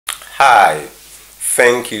Hi,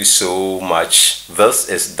 thank you so much. This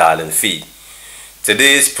is Darling Fee.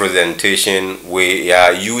 Today's presentation, we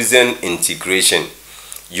are using integration,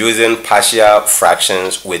 using partial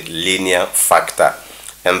fractions with linear factor.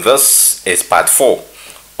 And this is part 4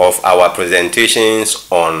 of our presentations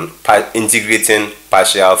on integrating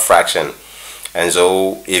partial fraction. And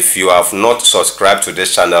so if you have not subscribed to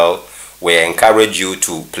this channel, we encourage you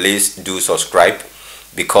to please do subscribe,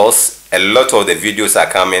 because a lot of the videos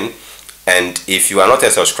are coming, and if you are not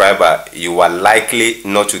a subscriber, you are likely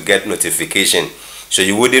not to get notification, so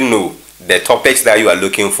you wouldn't know the topics that you are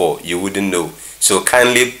looking for. You wouldn't know. So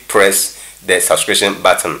kindly press the subscription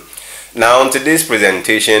button. Now today's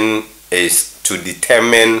presentation is to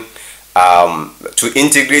determine to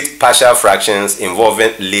integrate partial fractions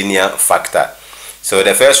involving linear factor. So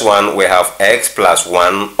the first one, we have x plus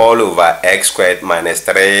 1 all over x squared minus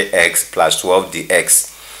 3x plus 12 dx.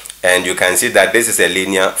 And you can see that this is a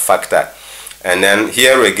linear factor. And then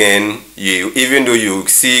here again, even though you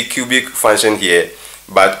see cubic function here,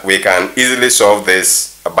 but we can easily solve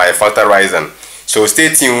this by factorizing. So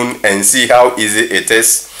stay tuned and see how easy it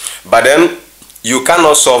is. But then you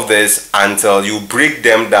cannot solve this until you break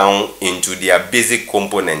them down into their basic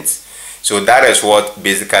components. So that is what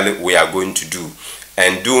basically we are going to do.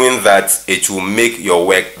 And doing that, it will make your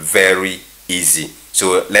work very easy.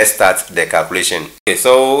 So let's start the calculation. Okay,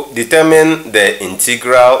 so determine the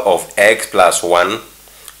integral of x plus 1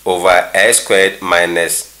 over x squared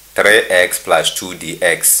minus 3x plus 2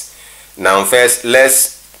 dx. Now first,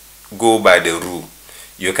 let's go by the rule.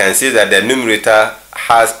 You can see that the numerator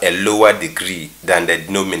has a lower degree than the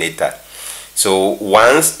denominator. So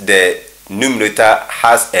once the numerator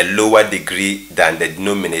has a lower degree than the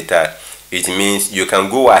denominator, it means you can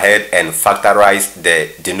go ahead and factorize the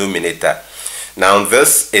denominator. Now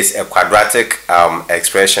this is a quadratic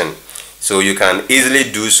expression, so you can easily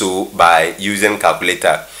do so by using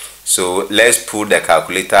calculator. So let's put the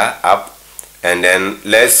calculator up, and then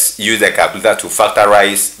let's use the calculator to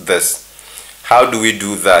factorize this. How do we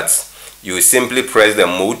do that? You simply press the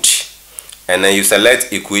mode, and then you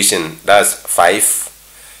select equation, that's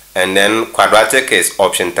 5, and then quadratic is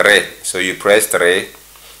option 3, so you press 3,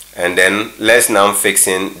 and then let's now fix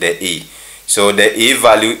in the e. So the e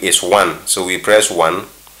value is 1, so we press 1,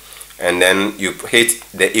 and then you hit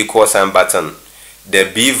the equal sign button.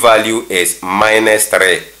 The b value is minus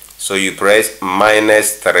 3, so you press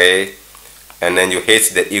minus 3, and then you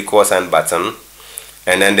hit the equal sign button.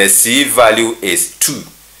 And then the c value is 2,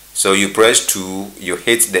 so you press 2, you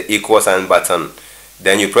hit the equal sign button.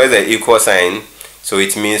 Then you press the equal sign, so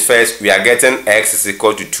it means first we are getting x is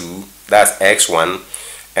equal to 2, that's x1.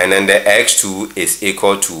 And then the x2 is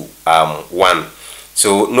equal to 1.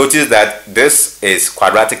 So notice that this is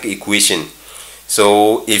quadratic equation.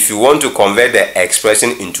 So if you want to convert the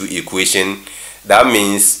expression into equation, that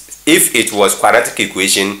means if it was quadratic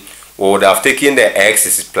equation, we would have taken the x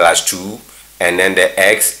is plus 2 and then the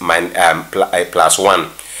x plus 1.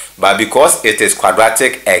 But because it is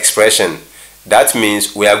quadratic expression, that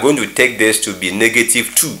means we are going to take this to be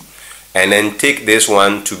negative 2 and then take this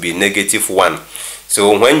one to be negative 1.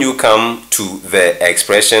 So when you come to the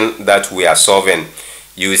expression that we are solving,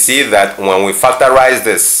 you see that when we factorize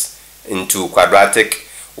this into quadratic,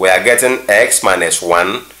 we are getting x minus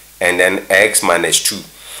 1 and then x minus 2.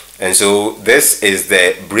 And so this is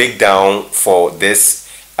the breakdown for this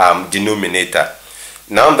denominator.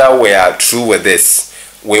 Now that we are through with this,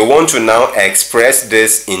 we want to now express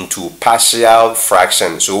this into partial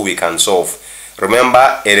fraction so we can solve.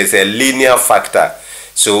 Remember, it is a linear factor.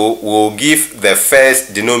 So we'll give the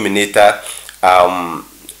first denominator and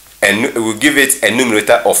we'll give it a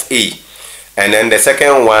numerator of a, and then the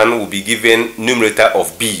second one will be given numerator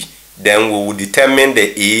of b. Then we will determine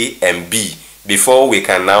the a and b before we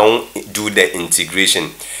can now do the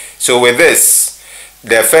integration. So with this,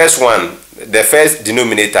 the first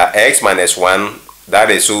denominator, x minus 1,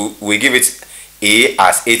 that is, so we give it a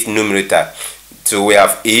as its numerator. So we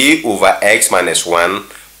have a over x minus 1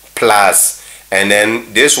 plus, and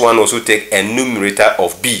then this one also take a numerator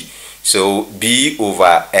of b, so b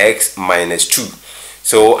over x minus 2.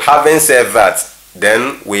 So having said that,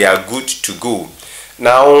 then we are good to go.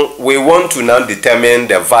 Now we want to now determine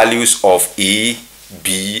the values of a,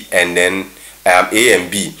 b, and then a and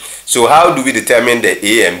b. So how do we determine the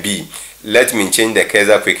a and b? Let me change the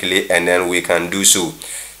cursor quickly, and then we can do so.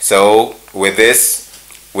 So with this,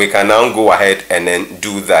 we can now go ahead and then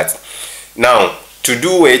do that. Now to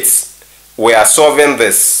do it, we are solving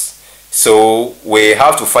this, so we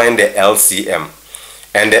have to find the LCM,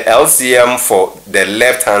 and the LCM for the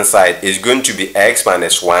left hand side is going to be x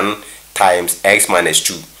minus 1 times x minus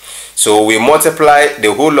 2. So we multiply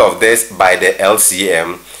the whole of this by the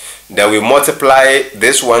LCM. Then we multiply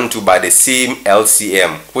this one too by the same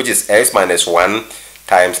LCM, which is x minus 1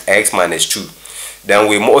 times x minus 2. Then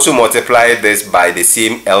we also multiply this by the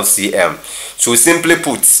same LCM. So simply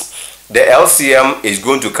put, the LCM is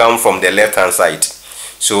going to come from the left hand side.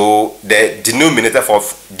 So the denominator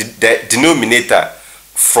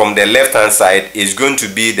from the left hand side is going to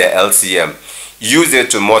be the LCM. Use it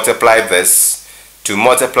to multiply this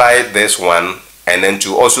one, and then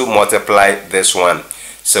to also multiply this one.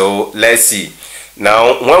 So let's see.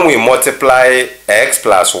 Now when we multiply x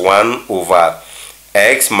plus 1 over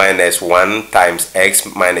x minus 1 times x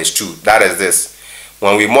minus 2, that is this.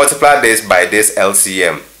 When we multiply this by this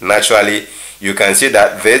LCM, naturally you can see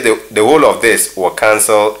that the whole of this will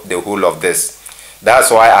cancel the whole of this.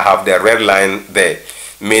 That's why I have the red line there,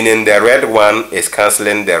 meaning the red one is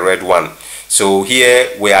cancelling the red one. So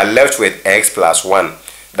here we are left with x plus 1.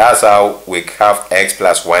 That's how we have x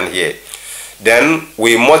plus 1 here. Then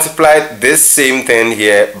we multiply this same thing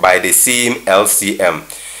here by the same LCM.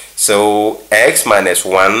 So x minus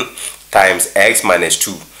 1 times x minus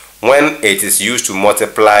 2. When it is used to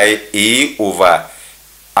multiply a over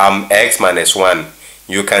x minus 1,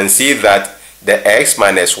 you can see that the x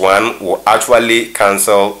minus 1 will actually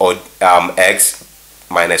cancel or x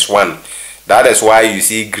minus 1. That is why you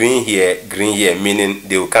see green here, meaning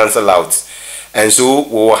they will cancel out. And so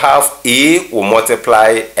we will have a will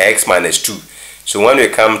multiply x minus 2. So when we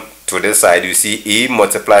come to this side, you see a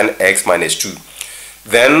multiplying x minus 2.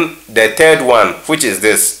 Then the third one, which is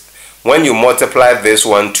this, when you multiply this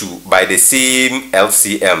one too by the same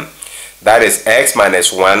LCM, that is x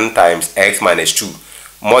minus 1 times x minus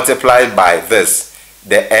 2, multiplied by this,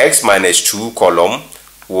 the x minus 2 column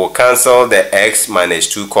will cancel the x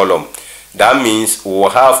minus 2 column. That means we will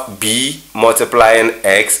have b multiplying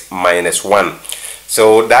x minus 1.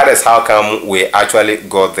 So that is how come we actually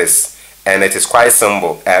got this, and it is quite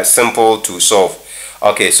simple to solve.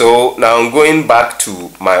 Okay, so now going back to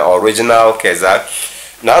my original Keza.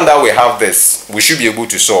 Now that we have this, we should be able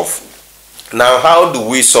to solve. Now, how do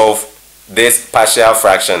we solve this partial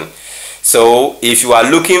fraction? So if you are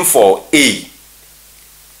looking for a,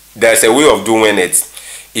 there's a way of doing it.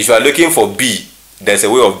 If you are looking for b, there's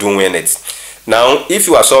a way of doing it. Now, if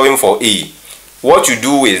you are solving for a, what you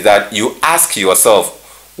do is that you ask yourself,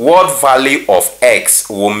 what value of x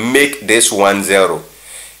will make this one 0?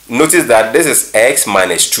 Notice that this is x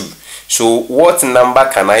minus 2. So what number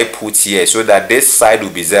can I put here so that this side will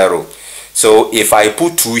be 0? So if I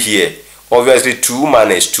put 2 here, obviously 2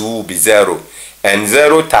 minus 2 will be 0. And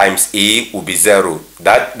 0 times a will be 0.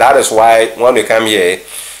 That is why when we come here,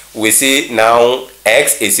 we see now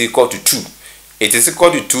x is equal to 2. It is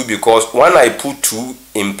equal to 2 because when I put 2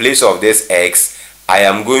 in place of this x, I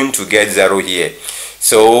am going to get 0 here.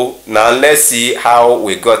 So now let's see how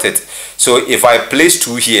we got it. So if I place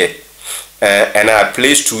 2 here, and I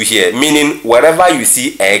place 2 here, meaning wherever you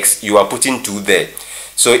see x, you are putting 2 there.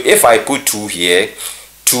 So if I put 2 here,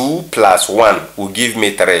 2 plus 1 will give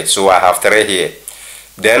me 3. So I have 3 here.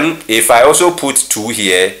 Then if I also put 2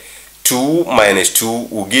 here, 2 minus 2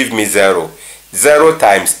 will give me 0. 0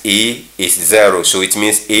 times a is 0. So it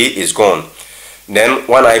means a is gone. Then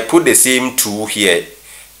when I put the same 2 here,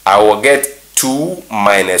 I will get 2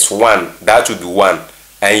 minus 1. That will be 1.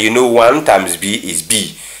 And you know 1 times b is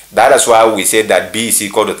b. That is why we say that b is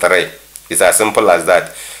equal to 3. It's as simple as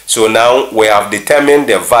that. So now we have determined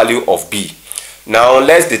the value of b. Now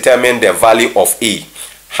let's determine the value of a.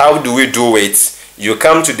 How do we do it? You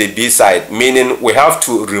come to the b side, meaning we have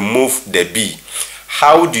to remove the b.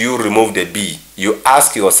 How do you remove the b? You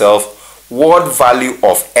ask yourself, what value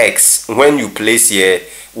of x when you place here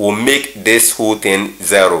will make this whole thing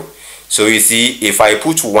 0? So you see, if I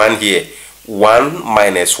put 1 here, 1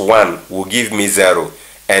 minus 1 will give me 0.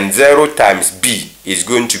 And 0 times b is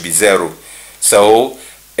going to be 0. So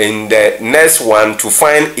in the next one, to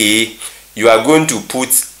find a, you are going to put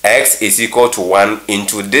x is equal to 1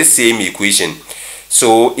 into this same equation.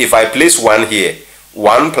 So if I place 1 here,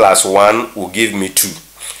 1 plus 1 will give me 2.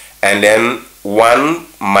 And then 1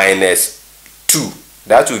 minus 2,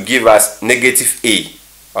 that will give us negative a.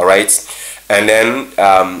 Alright? And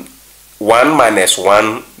then 1 minus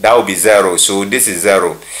 1, that will be 0. So this is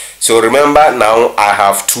 0. So remember, now I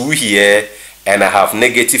have 2 here and I have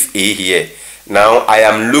negative a here. Now I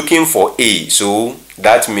am looking for a. So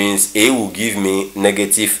that means a will give me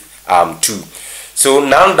negative 2. So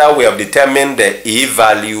now that we have determined the a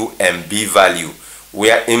value and b value,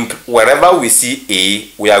 we are wherever we see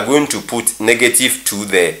a, we are going to put negative 2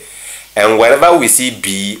 there. And wherever we see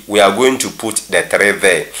b, we are going to put the 3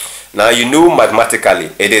 there. Now you know mathematically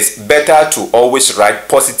it is better to always write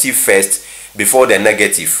positive first before the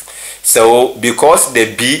negative. So because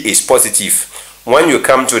the b is positive, when you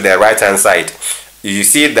come to the right hand side, you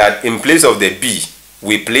see that in place of the b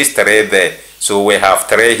we place 3 there. So we have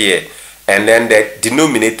 3 here, and then the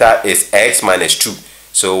denominator is x minus 2.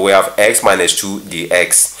 So we have x minus 2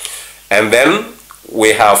 dx. And then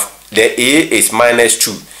we have the a is minus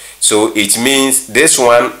 2. So it means this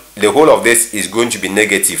one, the whole of this is going to be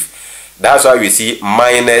negative. That's why we see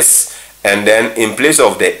minus, and then in place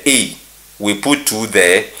of the a, we put 2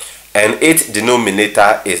 there, and its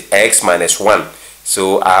denominator is x minus 1.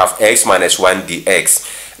 So I have x minus 1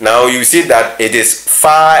 dx. Now you see that it is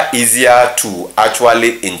far easier to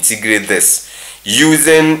actually integrate this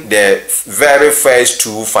using the very first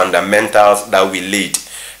 2 fundamentals that we laid.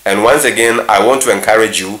 And once again, I want to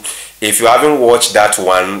encourage you, if you haven't watched that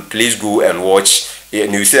one, please go and watch,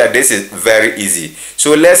 and you see that this is very easy.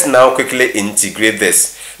 So let's now quickly integrate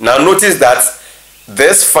this. Now notice that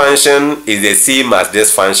this function is the same as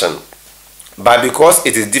this function, but because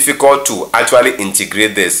it is difficult to actually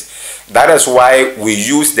integrate this, that is why we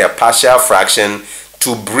use the partial fraction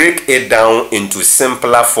to break it down into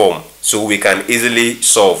simpler form so we can easily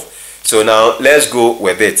solve. So now let's go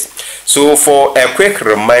with it. So for a quick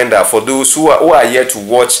reminder for those who are yet to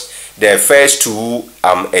watch the first 2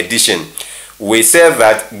 edition, we said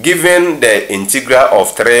that given the integral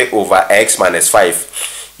of 3 over x minus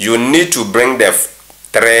 5, you need to bring the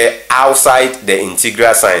 3 outside the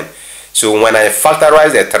integral sign. So when I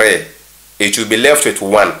factorize the 3, it will be left with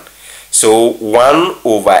 1. So 1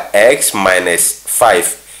 over x minus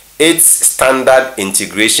 5, its standard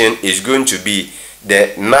integration is going to be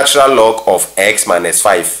the natural log of x minus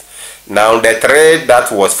 5. Now the 3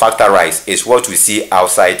 that was factorized is what we see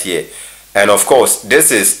outside here. And of course,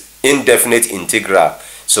 this is indefinite integral,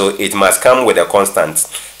 so it must come with a constant.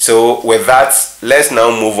 So with that, let's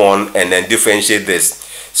now move on and then differentiate this.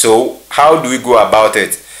 So how do we go about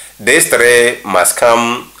it? This 3 must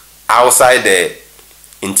come outside the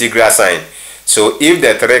integral sign. So if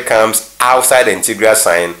the 3 comes outside the integral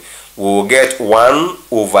sign, we will get 1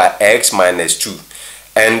 over x minus 2.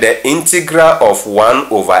 And the integral of 1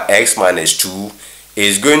 over x minus 2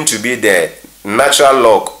 is going to be the natural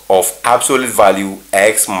log of absolute value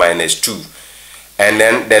x minus 2. And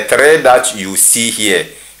then the 3 that you see here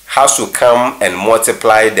has to come and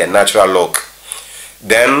multiply the natural log.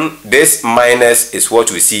 Then this minus is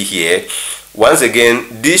what we see here. Once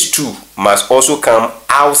again, these 2 must also come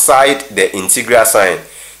outside the integral sign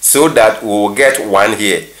so that we will get 1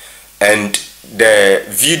 here. And the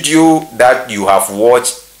video that you have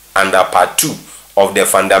watched under part 2 of the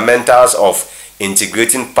fundamentals of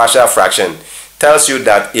integrating partial fraction tells you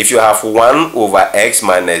that if you have 1 over x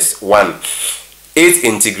minus 1, its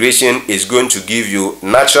integration is going to give you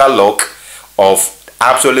natural log of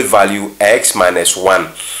absolute value x minus 1.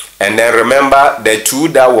 And then remember the 2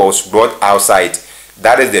 that was brought outside,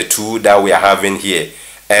 that is the 2 that we are having here.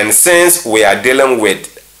 And since we are dealing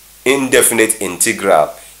with indefinite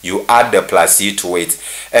integral, you add the plus c to it.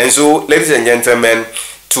 And so, ladies and gentlemen,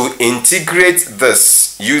 to integrate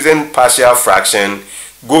this using partial fraction,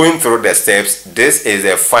 going through the steps, this is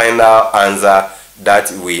the final answer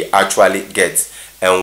that we actually get.